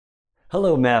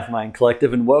Hello, Math Mind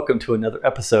Collective, and welcome to another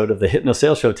episode of the Hypno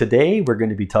Sales Show. Today, we're going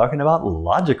to be talking about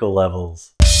logical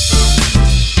levels.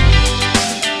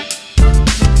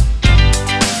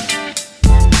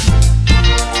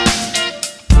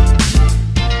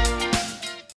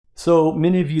 So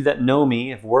many of you that know me,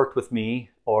 have worked with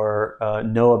me, or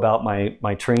know about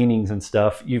my trainings and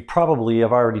stuff, you probably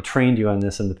have already trained you on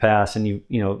this in the past, and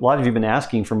a lot of you have been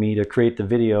asking for me to create the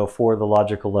video for the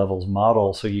logical levels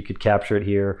model so you could capture it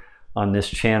here on this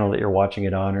channel that you're watching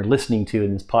it on or listening to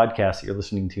in this podcast that you're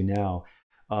listening to now.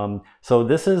 So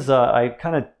this is, I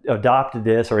kind of adapted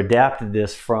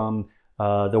this from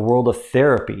the world of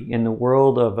therapy. In the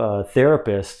world of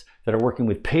therapists that are working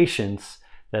with patients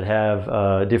that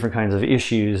have different kinds of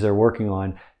issues they're working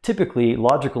on, typically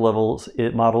logical levels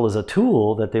model is a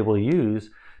tool that they will use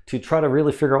to try to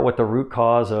really figure out what the root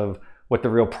cause of what the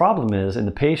real problem is in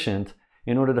the patient,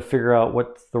 in order to figure out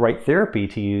what's the right therapy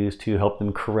to use to help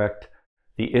them correct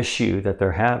the issue that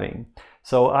they're having.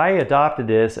 So I adopted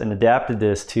this and adapted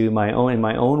this to in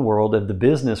my own world of the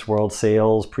business world,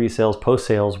 sales, pre-sales,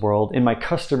 post-sales world, in my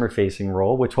customer-facing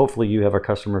role, which hopefully you have a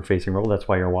customer-facing role. That's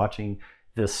why you're watching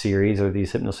this series or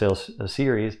these Hypno Sales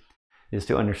series, is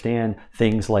to understand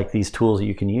things like these tools that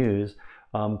you can use.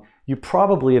 You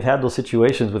probably have had those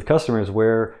situations with customers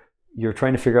where you're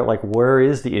trying to figure out, like, where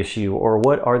is the issue or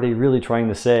what are they really trying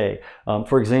to say?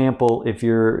 For example, if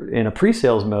you're in a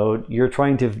pre-sales mode, you're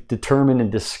trying to determine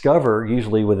and discover,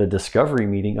 usually with a discovery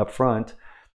meeting up front,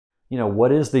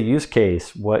 what is the use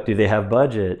case? What do they have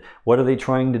budget? What are they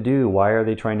trying to do? Why are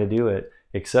they trying to do it?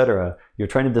 Etc. You're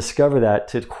trying to discover that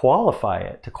to qualify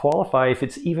if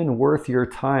it's even worth your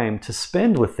time to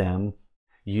spend with them,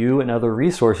 you and other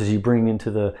resources you bring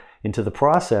into the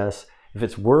process. If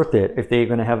it's worth it, if they're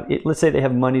going to have it, let's say they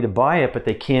have money to buy it, but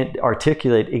they can't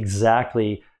articulate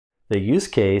exactly the use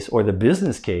case or the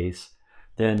business case,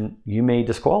 then you may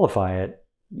disqualify it,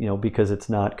 because it's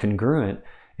not congruent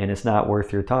and it's not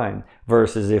worth your time.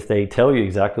 Versus if they tell you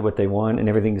exactly what they want and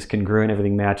everything is congruent,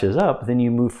 everything matches up, then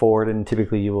you move forward, and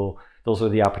typically those are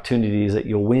the opportunities that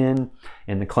you'll win,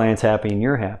 and the client's happy and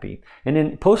you're happy. And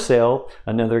then post-sale,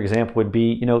 another example would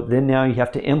be, then now you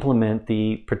have to implement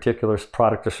the particular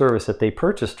product or service that they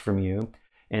purchased from you.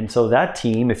 And so that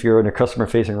team, if you're in a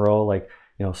customer-facing role, like,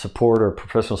 support or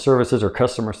professional services or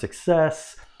customer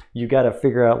success, you got to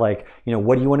figure out, like,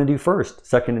 what do you want to do first,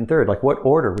 second, and third? Like, what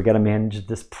order? We got to manage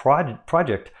this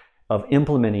project of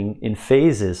implementing in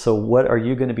phases. So what are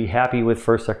you going to be happy with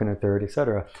first, second, or third,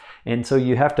 etc. And so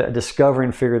you have to discover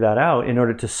and figure that out in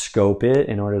order to scope it,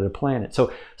 in order to plan it.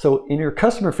 So in your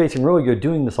customer-facing role, you're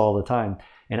doing this all the time.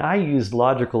 And I use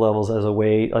logical levels as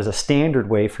a standard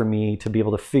way for me to be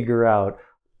able to figure out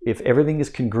if everything is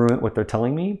congruent what they're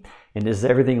telling me, and does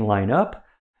everything line up,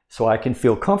 so I can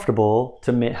feel comfortable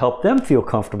to help them feel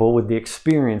comfortable with the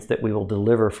experience that we will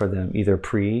deliver for them, either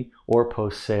pre or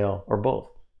post-sale or both.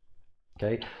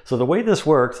 Okay, so the way this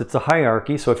works, it's a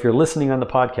hierarchy. So if you're listening on the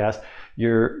podcast,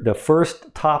 the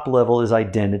first top level is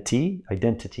identity.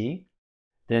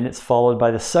 Then it's followed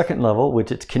by the second level,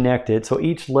 which it's connected. So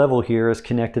each level here is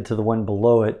connected to the one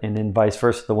below it, and then vice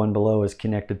versa, the one below is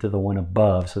connected to the one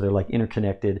above. So they're like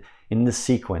interconnected in this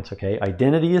sequence. Okay,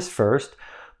 identity is first,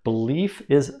 belief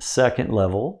is second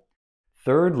level,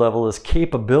 third level is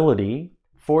capability,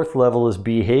 fourth level is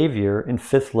behavior, and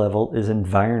fifth level is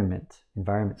environment.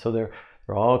 So they're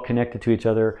all connected to each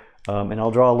other, and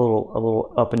I'll draw a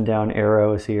little up and down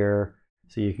arrows here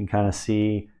so you can kind of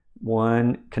see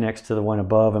one connects to the one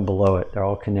above and below it. They're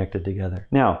all connected together.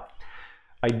 Now,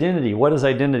 identity. What is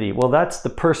identity? Well, that's the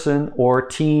person or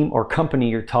team or company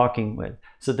you're talking with.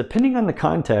 So depending on the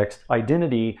context,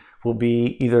 identity will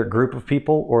be either a group of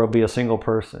people or it'll be a single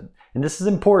person. And this is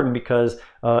important because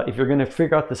if you're going to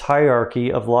figure out this hierarchy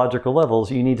of logical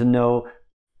levels, you need to know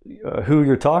who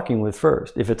you're talking with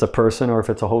first, if it's a person or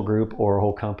if it's a whole group or a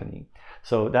whole company.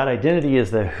 So that identity is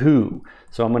the who.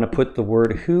 So I'm going to put the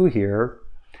word who here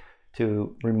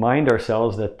to remind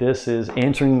ourselves that this is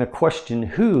answering the question,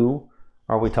 who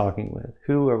are we talking with?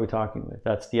 Who are we talking with?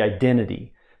 That's the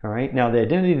identity. All right. Now the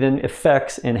identity then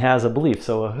affects and has a belief.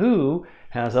 So a who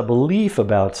has a belief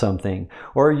about something,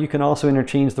 or you can also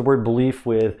interchange the word belief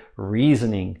with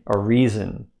reasoning or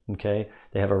reason. Okay.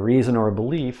 They have a reason or a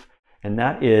belief, and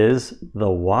that is the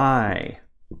why.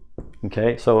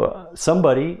 Okay. So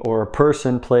somebody or a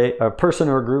person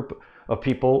or a group of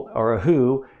people are a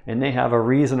who, and they have a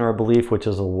reason or a belief, which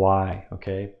is a why.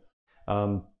 Okay.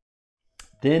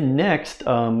 Then next,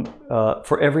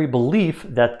 for every belief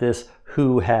that this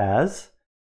who has,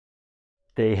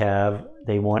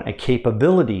 they want a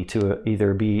capability to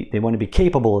they want to be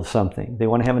capable of something. They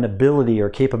want to have an ability or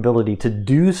capability to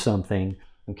do something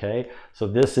Okay, so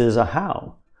this is a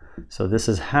how. So this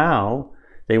is how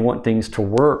they want things to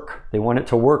work. They want it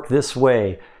to work this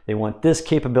way. They want this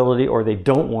capability, or they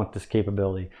don't want this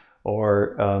capability.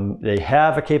 Or they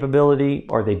have a capability,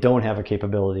 or they don't have a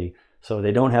capability. So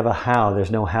they don't have a how.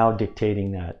 There's no how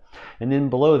dictating that. And then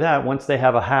below that, once they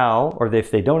have a how, or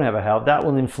if they don't have a how, that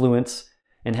will influence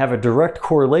and have a direct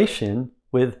correlation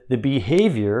with the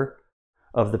behavior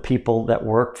of the people that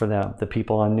work for them, the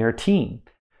people on their team.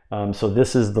 So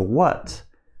this is the what.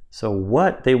 So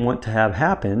what they want to have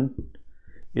happen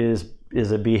is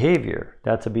a behavior.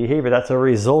 That's a behavior. That's a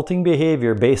resulting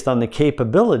behavior based on the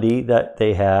capability that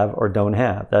they have or don't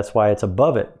have. That's why it's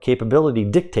above it. Capability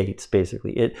dictates,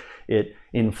 basically. It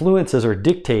influences or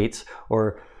dictates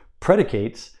or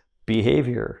predicates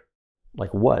behavior,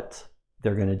 like what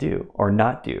they're going to do or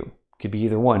not do. Could be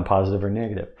either one, positive or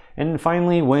negative. And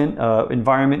finally, when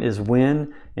environment is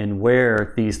when and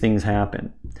where these things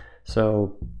happen.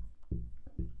 So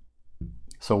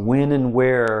when and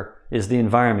where is the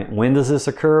environment? When does this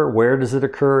occur? Where does it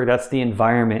occur? That's the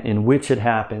environment in which it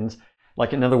happens.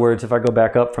 Like, in other words, if I go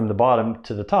back up from the bottom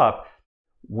to the top,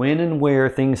 when and where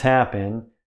things happen,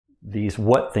 these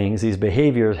what things, these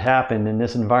behaviors happen in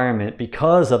this environment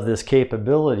because of this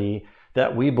capability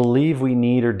that we believe we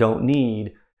need or don't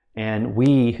need. And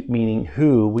we, meaning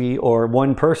who, we or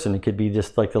one person, it could be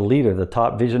just like the leader, the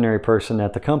top visionary person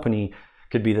at the company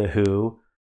could be the who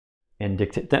and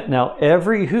dictate. Now,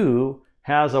 every who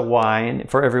has a why, and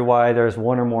for every why there's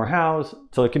one or more hows,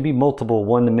 so it can be multiple,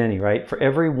 one to many, right? For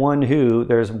every one who,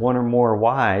 there's one or more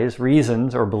whys,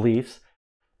 reasons or beliefs,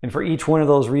 and for each one of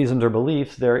those reasons or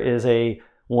beliefs, there is a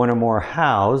one or more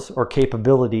hows or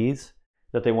capabilities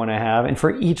that they want to have, and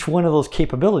for each one of those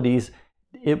capabilities,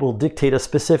 it will dictate a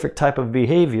specific type of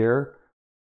behavior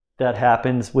that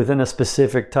happens within a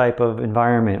specific type of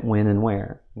environment, when and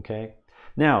where, okay?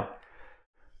 Now,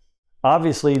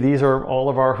 obviously, these are all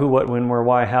of our who, what, when, where,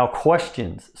 why, how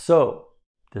questions. So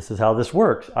this is how this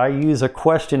works. I use a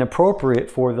question appropriate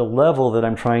for the level that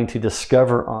I'm trying to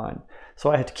discover on.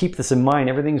 So I have to keep this in mind.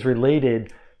 Everything's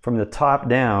related from the top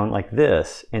down like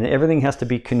this, and everything has to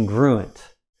be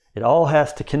congruent. It all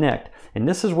has to connect. And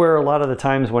this is where a lot of the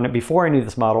times before I knew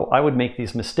this model, I would make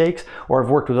these mistakes, or I've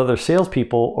worked with other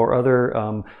salespeople or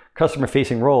other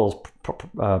customer-facing roles,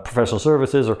 professional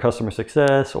services or customer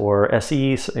success or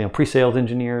SEs, pre-sales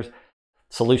engineers,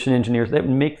 solution engineers. They would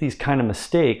make these kind of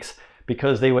mistakes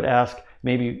because they would ask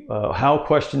maybe how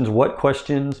questions, what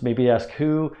questions, maybe ask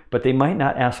who, but they might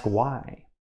not ask why.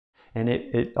 And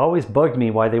it always bugged me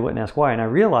why they wouldn't ask why. And I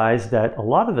realized that a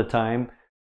lot of the time,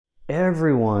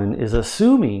 everyone is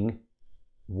assuming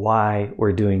why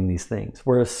we're doing these things.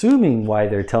 We're assuming why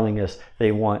they're telling us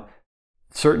they want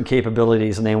certain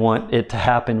capabilities and they want it to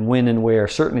happen when and where,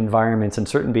 certain environments and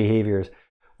certain behaviors.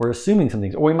 We're assuming some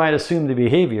things. Or we might assume the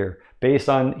behavior based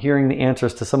on hearing the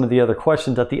answers to some of the other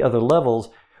questions at the other levels.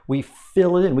 We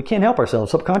fill it in. We can't help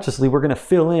ourselves. Subconsciously, we're going to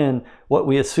fill in what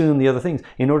we assume the other things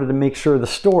in order to make sure the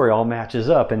story all matches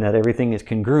up and that everything is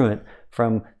congruent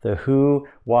from the who,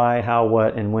 why, how,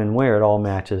 what, and when, where. It all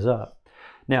matches up.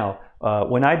 Now,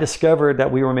 when I discovered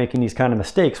that we were making these kind of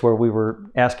mistakes where we were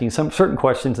asking some certain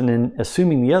questions and then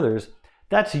assuming the others,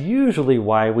 that's usually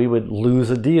why we would lose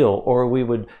a deal, or we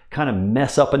would kind of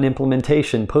mess up an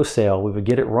implementation post-sale. We would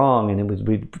get it wrong and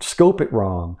we'd scope it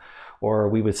wrong, or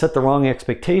we would set the wrong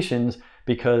expectations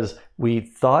because we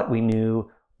thought we knew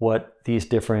what these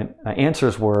different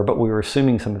answers were, but we were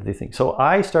assuming some of these things. So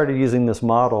I started using this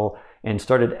model and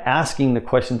started asking the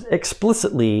questions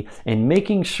explicitly and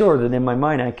making sure that in my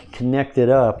mind I could connect it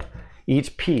up,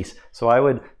 each piece. So I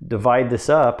would divide this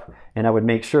up and I would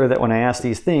make sure that when I asked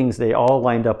these things, they all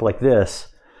lined up like this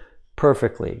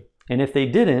perfectly. And if they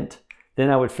didn't, then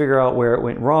I would figure out where it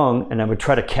went wrong and I would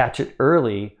try to catch it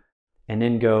early and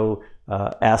then go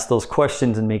ask those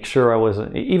questions and make sure I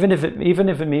wasn't, even if it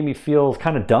made me feel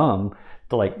kind of dumb,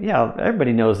 to like, yeah,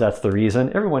 everybody knows that's the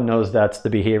reason. Everyone knows that's the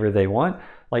behavior they want.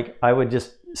 Like, I would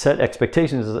just set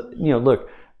expectations, look,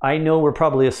 I know we're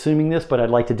probably assuming this, but I'd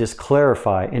like to just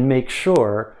clarify and make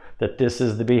sure that this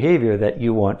is the behavior that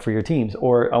you want for your teams.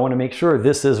 Or I want to make sure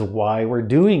this is why we're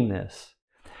doing this.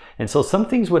 And so some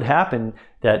things would happen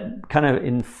that kind of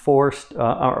enforced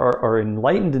or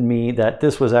enlightened in me that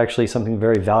this was actually something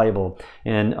very valuable.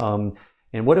 And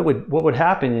what would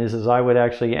happen is I would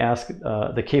actually ask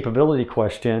the capability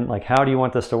question, like, how do you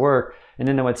want this to work? And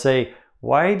then I would say,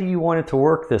 why do you want it to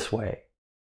work this way?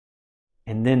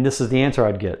 And then this is the answer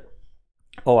I'd get.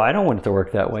 Oh, I don't want it to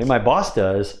work that way. My boss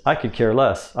does. I could care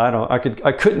less. I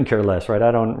couldn't care less, right?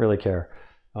 I don't really care.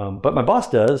 But my boss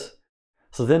does.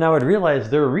 So then I would realize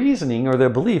their reasoning or their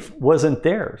belief wasn't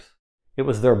theirs. It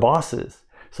was their boss's.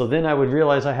 So then I would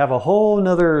realize I have a whole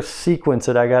nother sequence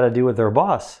that I got to do with their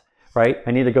boss, right?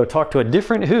 I need to go talk to a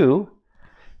different who,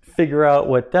 figure out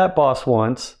what that boss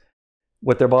wants,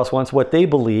 what their boss wants, what they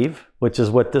believe, which is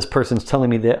what this person's telling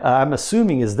me that I'm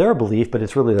assuming is their belief, but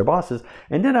it's really their boss's.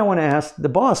 And then I want to ask the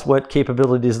boss what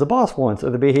capabilities the boss wants,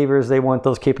 or the behaviors they want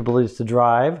those capabilities to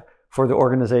drive for the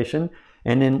organization,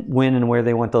 and then when and where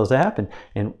they want those to happen.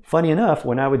 And funny enough,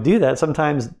 when I would do that,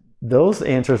 sometimes those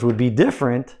answers would be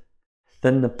different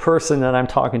than the person that I'm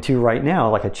talking to right now,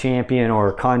 like a champion or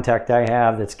a contact I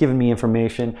have that's giving me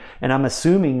information, and I'm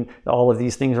assuming all of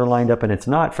these things are lined up, and it's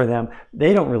not for them.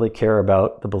 They don't really care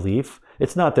about the belief.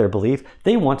 It's not their belief.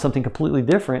 They want something completely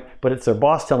different, but it's their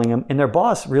boss telling them, and their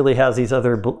boss really has these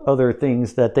other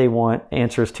things that they want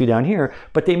answers to down here,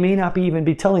 but they may not even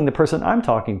be telling the person I'm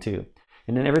talking to.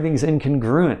 And then everything's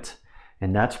incongruent,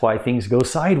 and that's why things go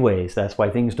sideways. That's why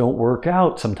things don't work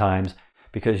out sometimes,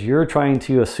 because you're trying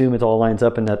to assume it all lines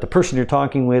up and that the person you're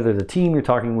talking with or the team you're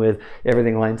talking with,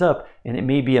 everything lines up. And it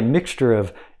may be a mixture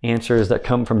of answers that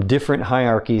come from different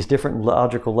hierarchies, different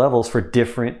logical levels for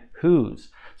different who's.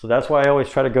 So that's why I always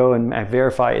try to go and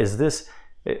verify,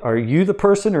 are you the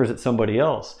person or is it somebody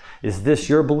else? Is this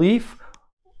your belief?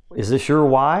 Is this your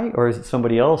why, or is it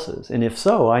somebody else's? And if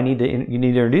so, you need to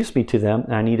introduce me to them,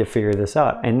 and I need to figure this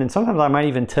out. And then sometimes I might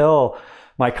even tell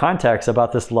my contacts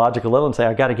about this logical level and say,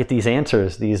 I got to get these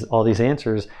answers, all these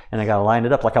answers, and I got to line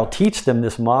it up. Like I'll teach them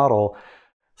this model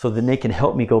so then they can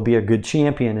help me go be a good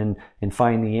champion and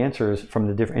find the answers from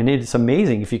the different. And it's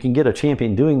amazing if you can get a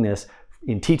champion doing this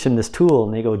and teach them this tool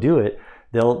and they go do it,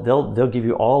 they'll give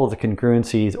you all of the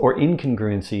congruencies or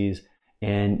incongruencies,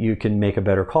 and you can make a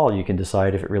better call. You can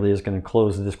decide if it really is going to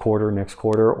close this quarter, next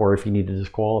quarter, or if you need to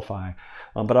disqualify.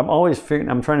 But I'm trying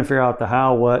to figure out the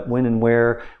how, what, when, and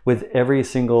where with every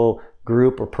single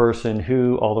group or person,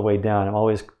 who, all the way down. I'm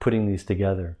always putting these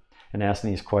together and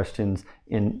asking these questions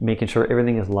and making sure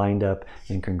everything is lined up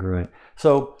and congruent.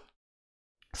 So,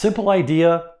 simple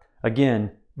idea,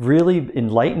 again, really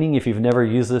enlightening if you've never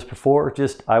used this before.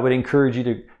 I would encourage you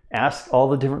to ask all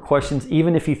the different questions.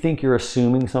 Even if you think you're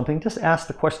assuming something, just ask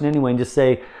the question anyway and just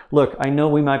say, look, I know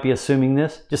we might be assuming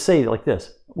this. Just say it like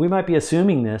this. We might be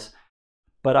assuming this,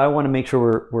 but I want to make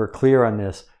sure we're clear on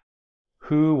this.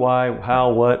 Who, why,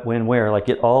 how, what, when, where. Like,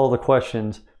 get all the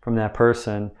questions from that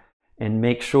person and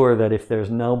make sure that if there's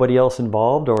nobody else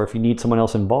involved, or if you need someone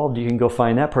else involved, you can go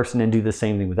find that person and do the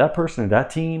same thing with that person or that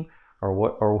team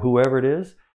or whoever it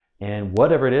is, and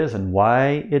whatever it is, and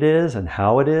why it is, and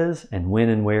how it is, and when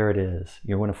and where it is.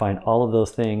 You're going to find all of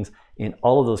those things in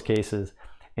all of those cases,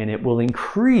 and it will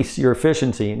increase your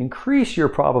efficiency and increase your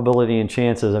probability and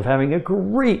chances of having a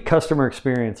great customer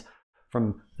experience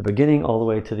from the beginning all the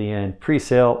way to the end,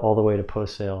 pre-sale all the way to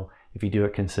post-sale, if you do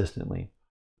it consistently.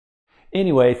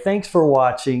 Anyway, thanks for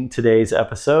watching today's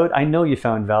episode. I know you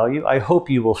found value. I hope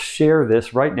you will share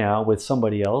this right now with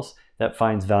somebody else that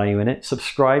finds value in it.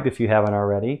 Subscribe if you haven't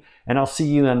already, and I'll see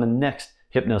you on the next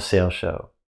Hypno Sales Show.